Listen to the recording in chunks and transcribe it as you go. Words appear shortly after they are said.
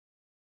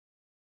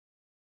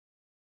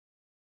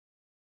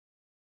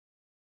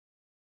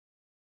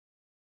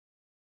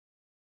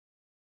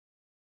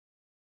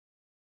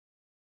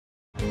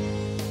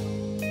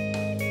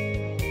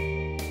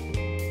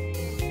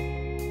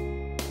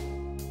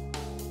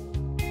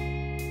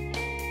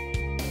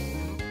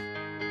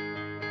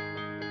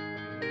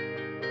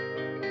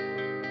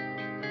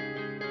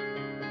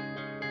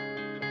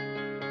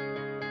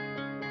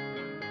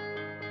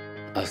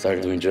I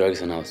started doing drugs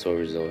when I was 12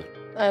 years old.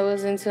 I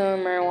was into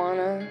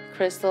marijuana,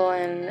 crystal,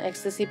 and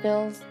ecstasy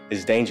pills.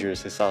 It's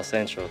dangerous. It's South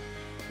Central.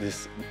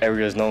 This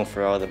area is known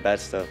for all the bad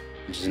stuff.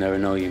 You just never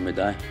know, you may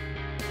die.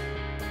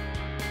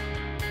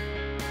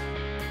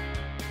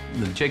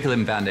 The J.K.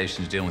 Livin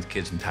Foundation is dealing with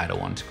kids in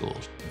Title I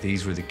schools.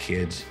 These were the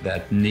kids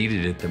that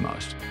needed it the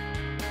most.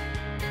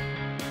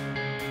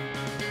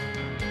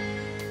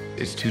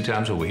 It's 2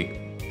 times a week.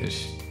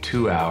 It's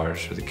 2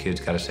 hours where the kids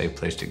got a safe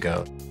place to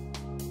go.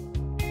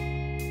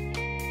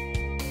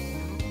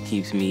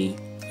 Keeps me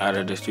out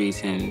of the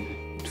streets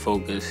and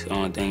focus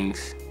on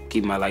things,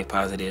 keep my life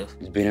positive.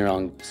 Just being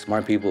around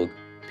smart people,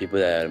 people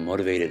that are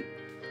motivated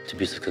to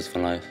be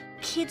successful in life.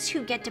 Kids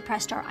who get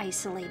depressed are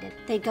isolated.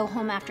 They'd go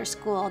home after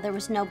school, there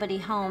was nobody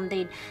home,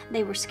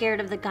 they were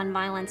scared of the gun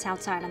violence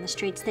outside on the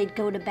streets, they'd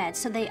go to bed,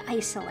 so they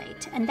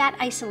isolate. And that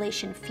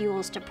isolation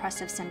fuels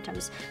depressive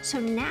symptoms. So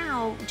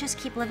now, Just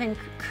Keep Livin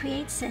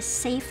creates this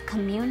safe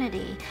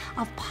community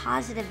of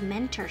positive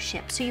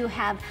mentorship. So you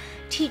have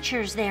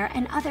teachers there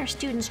and other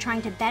students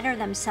trying to better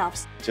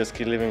themselves. Just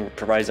Keep Livin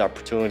provides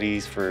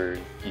opportunities for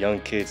young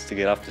kids to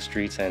get off the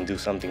streets and do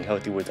something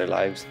healthy with their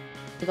lives.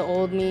 The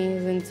old me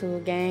is into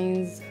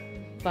gangs,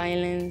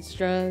 violence,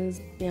 drugs.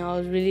 You know, I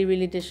was really,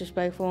 really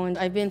disrespectful, and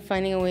I've been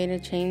finding a way to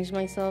change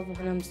myself,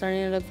 and I'm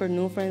starting to look for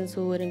new friends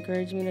who would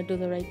encourage me to do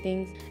the right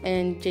things.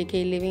 And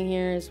J.K. Living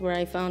here is where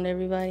I found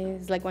everybody.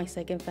 It's like my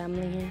second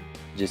family here.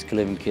 Just Keep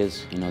Livin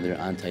kids, you know, they're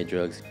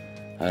anti-drugs.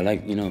 I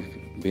like, you know,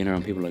 being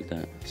around people like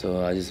that.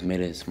 So I just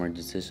made a smart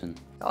decision.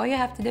 All you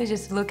have to do is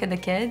just look at the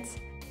kids.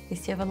 They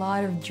still have a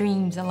lot of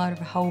dreams, a lot of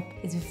hope.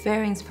 It's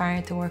very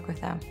inspiring to work with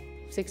them.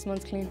 6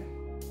 months clean.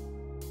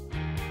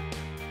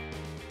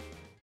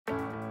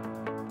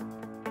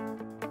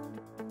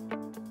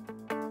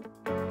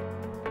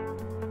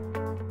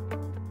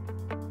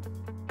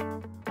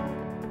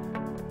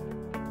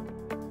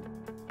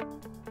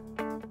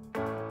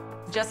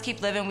 Just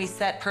Keep Livin, we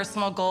set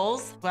personal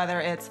goals,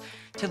 whether it's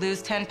to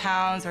lose 10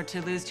 pounds or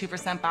to lose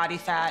 2% body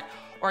fat,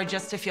 or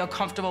just to feel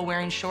comfortable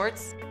wearing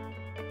shorts.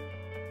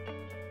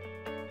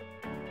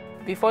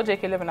 Before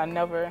J.K. Livin, I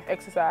never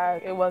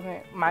exercised. It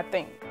wasn't my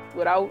thing.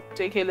 Without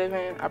J.K.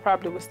 Livin, I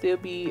probably would still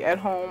be at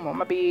home on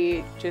my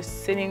bed,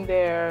 just sitting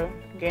there,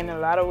 gaining a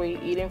lot of weight,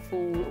 eating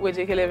food. With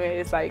J.K. Livin,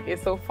 it's like,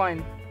 it's so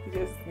fun.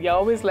 You're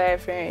always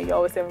laughing, you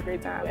always have a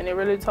great time. And it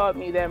really taught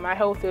me that my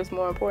health is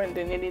more important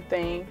than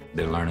anything.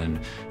 They're learning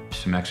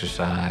some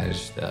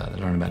exercise, they're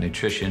learning about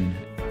nutrition.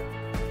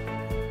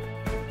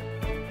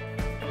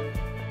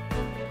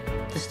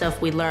 The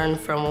stuff we learned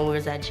from when we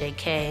was at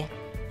JK,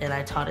 and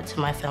I taught it to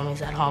my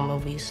families at home,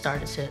 and we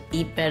started to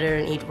eat better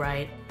and eat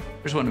right.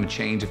 I just want them to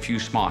change a few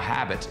small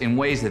habits in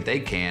ways that they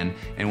can,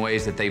 in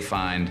ways that they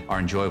find are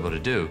enjoyable to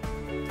do.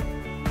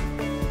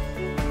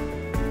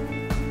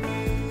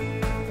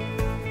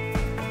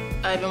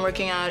 I've been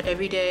working out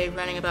every day,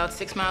 running about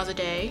 6 miles a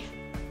day,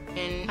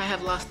 and I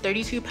have lost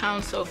 32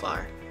 pounds so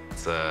far.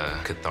 It's a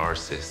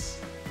catharsis.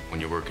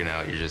 When you're working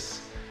out, you're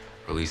just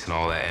releasing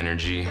all that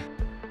energy.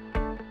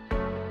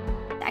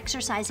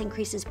 Exercise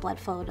increases blood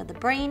flow to the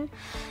brain.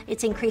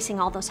 It's increasing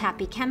all those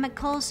happy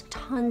chemicals.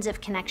 Tons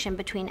of connection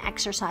between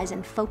exercise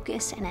and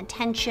focus and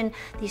attention.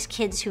 These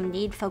kids who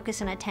need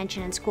focus and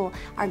attention in school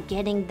are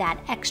getting that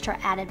extra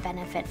added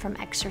benefit from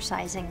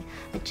exercising.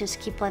 But Just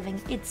Keep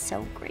Livin, it's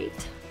so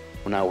great.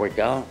 When I work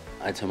out,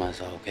 I tell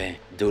myself, okay,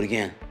 do it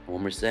again, 1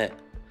 more set.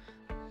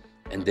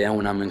 And then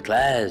when I'm in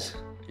class,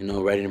 you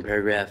know, writing a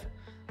paragraph,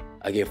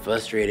 I get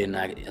frustrated and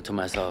I tell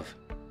myself,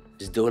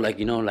 just do it like,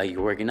 you know, like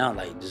you're working out,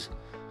 like just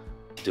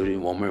do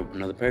it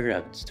another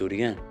paragraph, just do it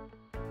again.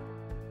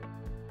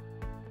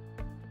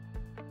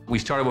 We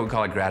started what we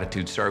call a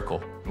gratitude circle,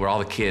 where all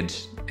the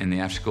kids in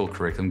the after-school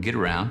curriculum get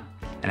around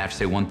and have to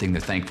say one thing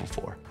they're thankful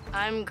for.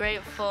 I'm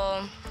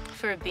grateful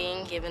for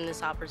being given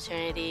this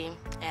opportunity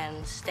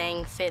and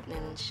staying fit and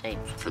in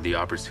shape. For the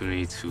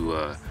opportunity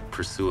to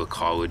pursue a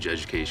college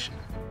education.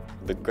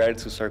 The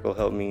gratitude circle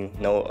helped me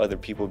know other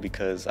people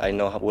because I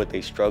know what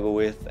they struggle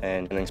with,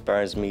 and it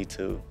inspires me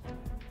to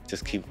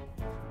just keep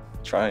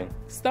trying.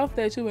 Stuff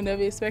that you would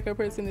never expect a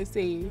person to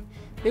say,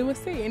 they would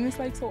say, and it's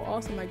like so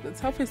awesome. Like the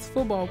toughest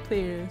football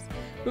players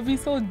would be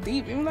so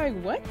deep. And I'm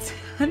like, what?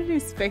 I didn't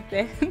expect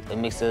that. It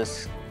makes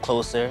us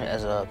closer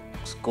as a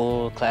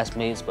school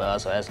classmates, but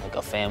also as like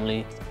a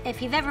family.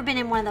 If you've ever been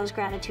in one of those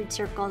gratitude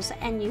circles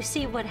and you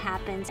see what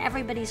happens,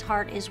 everybody's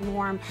heart is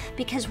warm,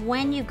 because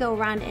when you go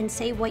around and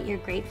say what you're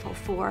grateful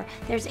for,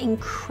 there's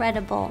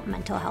incredible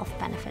mental health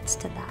benefits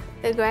to that.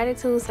 The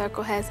gratitude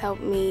circle has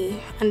helped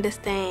me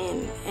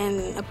understand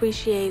and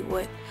appreciate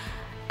what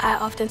I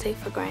often take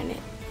for granted.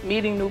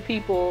 Meeting new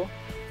people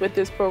with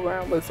this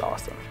program was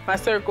awesome. My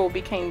circle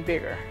became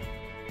bigger.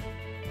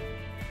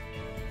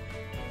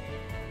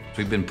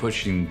 We've been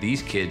pushing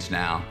these kids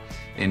now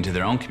into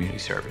their own community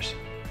service.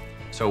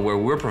 So where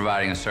we're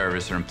providing a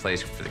service or in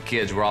place for the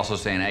kids, we're also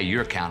saying, hey,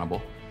 you're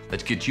accountable.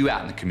 Let's get you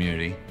out in the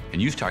community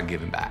and you start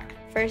giving back.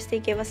 First, they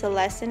give us a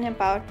lesson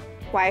about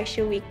why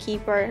should we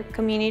keep our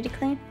community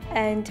clean.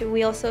 And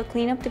we also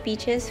clean up the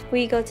beaches.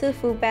 We go to the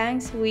food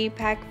banks. We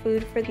pack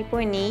food for people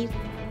in need.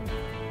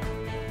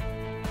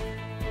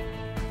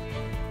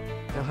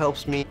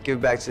 helps me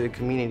give back to the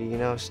community, you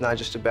know? It's not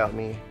just about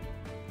me.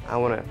 I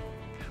want to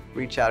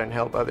reach out and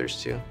help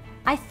others too.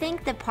 I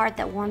think the part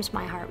that warms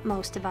my heart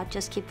most about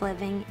Just Keep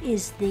Living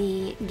is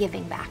the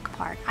giving back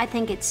part. I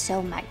think it's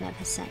so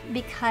magnificent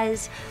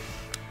because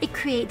it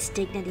creates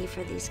dignity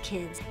for these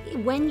kids.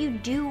 When you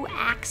do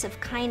acts of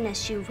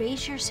kindness, you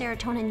raise your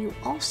serotonin, you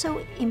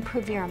also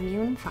improve your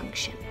immune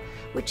function,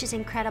 which is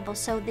incredible.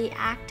 So the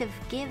act of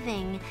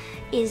giving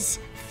is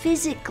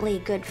physically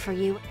good for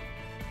you.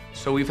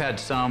 So we've had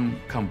some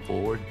come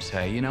forward and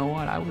say, you know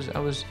what, I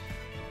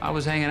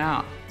was hanging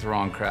out with the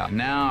wrong crowd.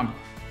 Now I'm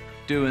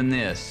doing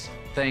this.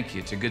 Thank you,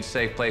 it's a good,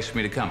 safe place for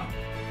me to come.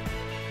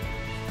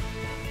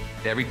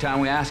 Every time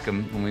we ask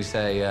them, when we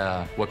say,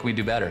 what can we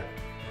do better?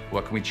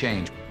 What can we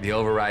change? The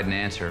overriding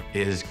answer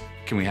is,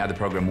 can we have the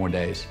program more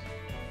days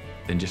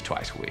than just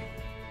twice a week?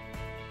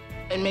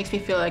 It makes me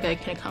feel like I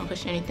can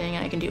accomplish anything,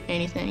 I can do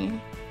anything,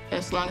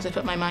 as long as I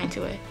put my mind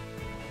to it.